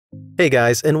Hey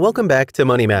guys, and welcome back to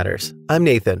Money Matters. I'm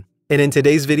Nathan, and in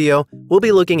today's video, we'll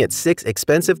be looking at 6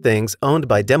 expensive things owned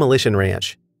by Demolition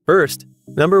Ranch. First,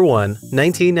 number 1,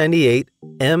 1998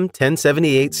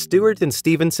 M1078 Stuart and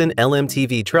Stevenson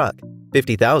LMTV truck,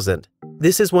 $50,000.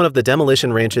 This is one of the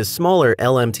Demolition Ranch's smaller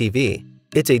LMTV.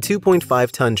 It's a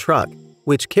 2.5-ton truck,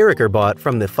 which Carriker bought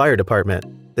from the fire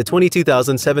department. The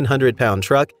 22,700-pound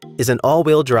truck is an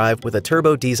all-wheel drive with a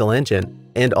turbo diesel engine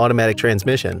and automatic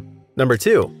transmission. Number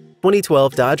 2,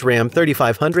 2012 Dodge Ram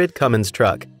 3500 Cummins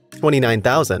truck,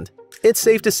 $29,000. It's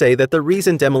safe to say that the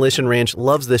reason Demolition Ranch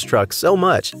loves this truck so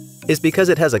much is because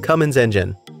it has a Cummins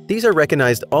engine. These are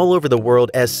recognized all over the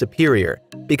world as superior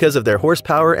because of their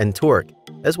horsepower and torque,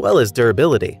 as well as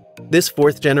durability. This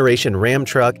 4th-generation Ram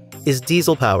truck is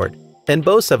diesel-powered and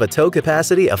boasts of a tow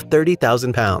capacity of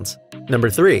 30,000 pounds. Number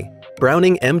 3,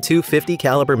 Browning M250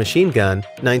 caliber machine gun,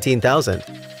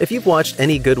 $19,000. If you've watched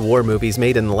any good war movies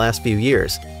made in the last few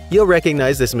years, you'll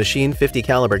recognize this machine 50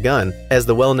 caliber gun as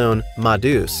the well-known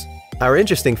Ma-Deuce. Our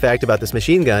interesting fact about this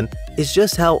machine gun is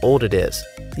just how old it is,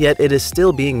 yet it is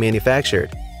still being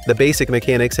manufactured. The basic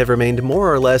mechanics have remained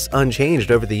more or less unchanged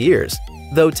over the years,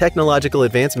 though technological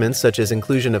advancements such as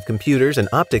inclusion of computers and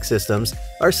optic systems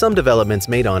are some developments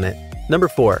made on it. Number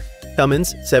 4,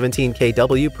 Cummins 17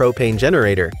 kW propane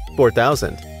generator,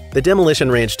 $4,000. The Demolition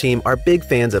Ranch team are big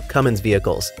fans of Cummins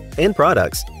vehicles and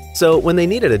products, so when they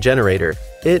needed a generator,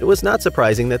 it was not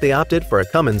surprising that they opted for a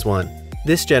Cummins one.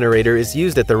 This generator is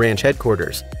used at the ranch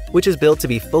headquarters, which is built to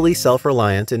be fully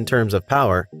self-reliant in terms of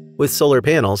power, with solar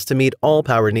panels to meet all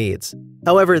power needs.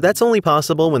 However, that's only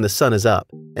possible when the sun is up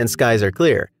and skies are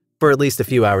clear for at least a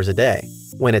few hours a day.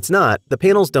 When it's not, the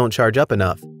panels don't charge up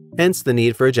enough, hence the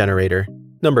need for a generator.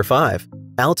 Number 5,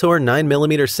 Altor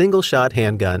 9mm single-shot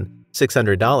handgun,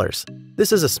 $600.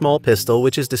 This is a small pistol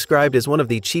which is described as one of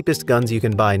the cheapest guns you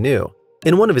can buy new.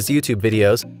 In one of his YouTube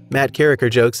videos, Matt Carriker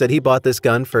jokes that he bought this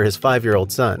gun for his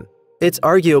 5-year-old son. It's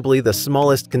arguably the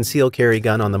smallest concealed carry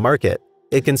gun on the market.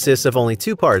 It consists of only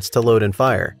 2 parts to load and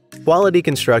fire. Quality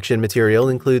construction material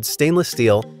includes stainless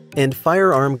steel and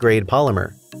firearm-grade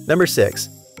polymer. Number 6,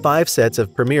 5 sets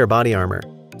of Premier body armor,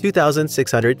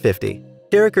 $2,650.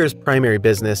 Carriker's primary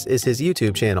business is his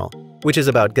YouTube channel, which is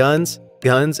about guns,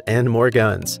 and more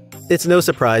guns. It's no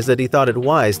surprise that he thought it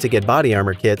wise to get body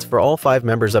armor kits for all 5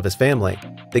 members of his family.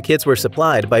 The kits were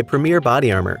supplied by Premier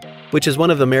Body Armor, which is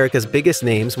one of America's biggest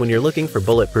names when you're looking for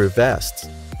bulletproof vests.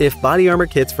 If body armor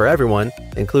kits for everyone,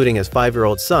 including his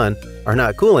 5-year-old son, are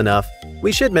not cool enough,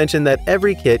 we should mention that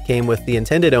every kit came with the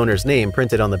intended owner's name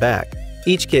printed on the back.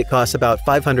 Each kit costs about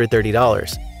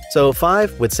 $530, so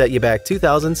 5 would set you back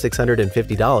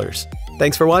 $2,650.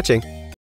 Thanks for watching.